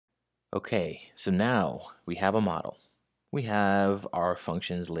Okay, so now we have a model. We have our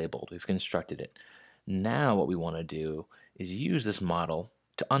functions labeled. We've constructed it. Now what we want to do is use this model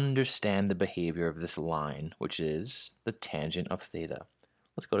to understand the behavior of this line, which is the tangent of theta.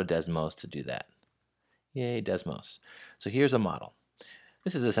 Let's go to Desmos to do that. Yay, Desmos. So here's a model.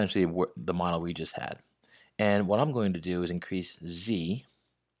 This is essentially the model we just had. And what I'm going to do is increase z,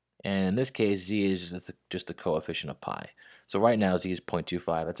 and in this case, z is just the coefficient of pi. So right now, z is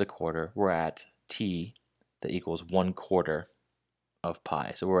 0.25, that's a quarter. We're at t that equals 1/4 of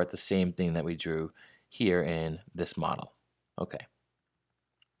pi. So we're at the same thing that we drew here in this model. Okay.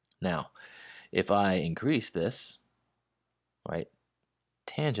 Now, if I increase this, right,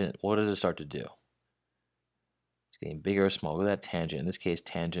 tangent, what does it start to do? It's getting bigger or smaller. Look at that tangent. In this case,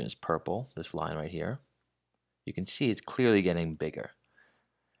 tangent is purple, this line right here. You can see it's clearly getting bigger.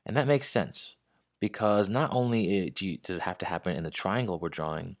 And that makes sense because not only does it have to happen in the triangle we're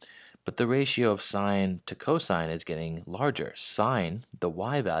drawing, but the ratio of sine to cosine is getting larger. Sine, the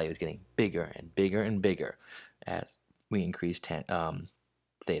y value, is getting bigger and bigger and bigger as we increase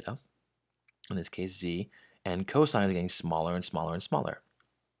theta, in this case z, and cosine is getting smaller and smaller and smaller.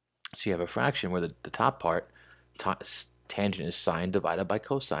 So you have a fraction where the top part, tangent is sine divided by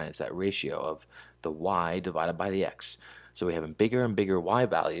cosine. It's that ratio of the y divided by the x. So we have bigger and bigger y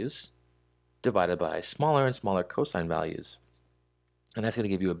values divided by smaller and smaller cosine values. And that's going to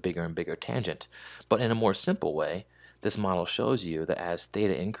give you a bigger and bigger tangent. But in a more simple way, this model shows you that as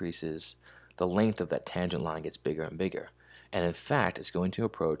theta increases, the length of that tangent line gets bigger and bigger. And in fact, it's going to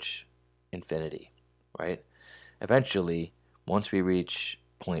approach infinity, right? Eventually, once we reach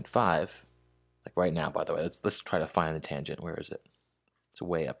 0.5, like right now, by the way, let's try to find the tangent. Where is it? It's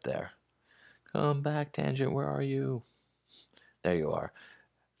way up there. Come back, tangent, where are you? There you are.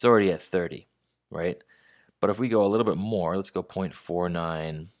 It's already at 30, right? But if we go a little bit more, let's go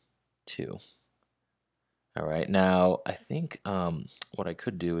 0.492. All right, now I think what I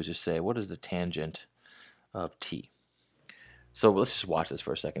could do is just say, what is the tangent of t? So let's just watch this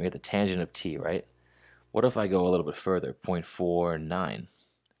for a second. We have the tangent of t, right? What if I go a little bit further, 0.49?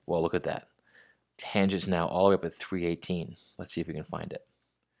 Well, look at that. Tangent's now all the way up at 318. Let's see if we can find it.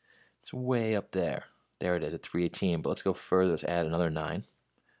 It's way up there. There it is at 318, but let's go further. Let's add another 9.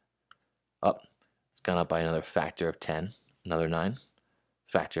 Up. It's gone up by another factor of 10. Another 9.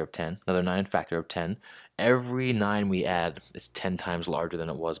 Factor of 10. Another 9. Factor of 10. Every 9 we add is 10 times larger than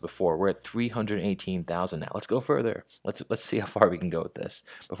it was before. We're at 318,000 now. Let's go further. Let's see how far we can go with this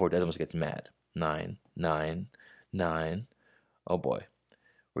before Desmos gets mad. 9, 9, 9. Oh boy.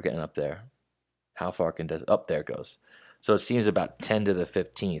 We're getting up there. How far can Desmos? Up there it goes. So it seems about 10 to the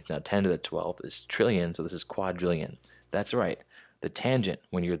 15th. Now 10 to the 12th is trillion, so this is quadrillion. That's right. The tangent,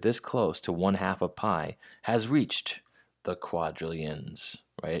 when you're this close to 1/2 of pi, has reached the quadrillions,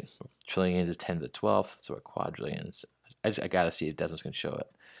 right? Trillions is 10 to the 12th, so we're quadrillions. I gotta see if Desmos can show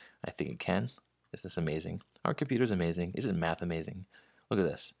it. I think it can. Isn't this amazing? Our computer's amazing. Isn't math amazing? Look at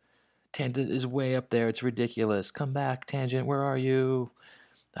this. Tangent is way up there. It's ridiculous. Come back, tangent. Where are you?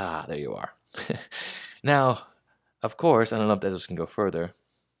 Ah, there you are. Now, of course, I don't know if Desmos can go further.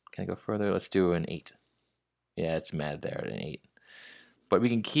 Can I go further? Let's do an 8. Yeah, it's mad there at an 8. But we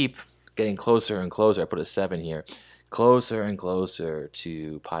can keep getting closer and closer. I put a 7 here. Closer and closer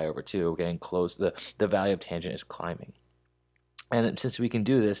to pi over 2. We're getting close. The value of tangent is climbing. And since we can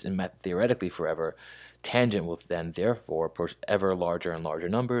do this in theoretically forever, tangent will then therefore approach ever larger and larger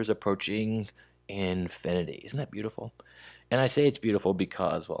numbers, approaching infinity. Isn't that beautiful? And I say it's beautiful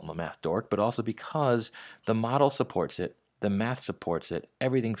because, well, I'm a math dork, but also because the model supports it, the math supports it,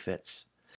 everything fits.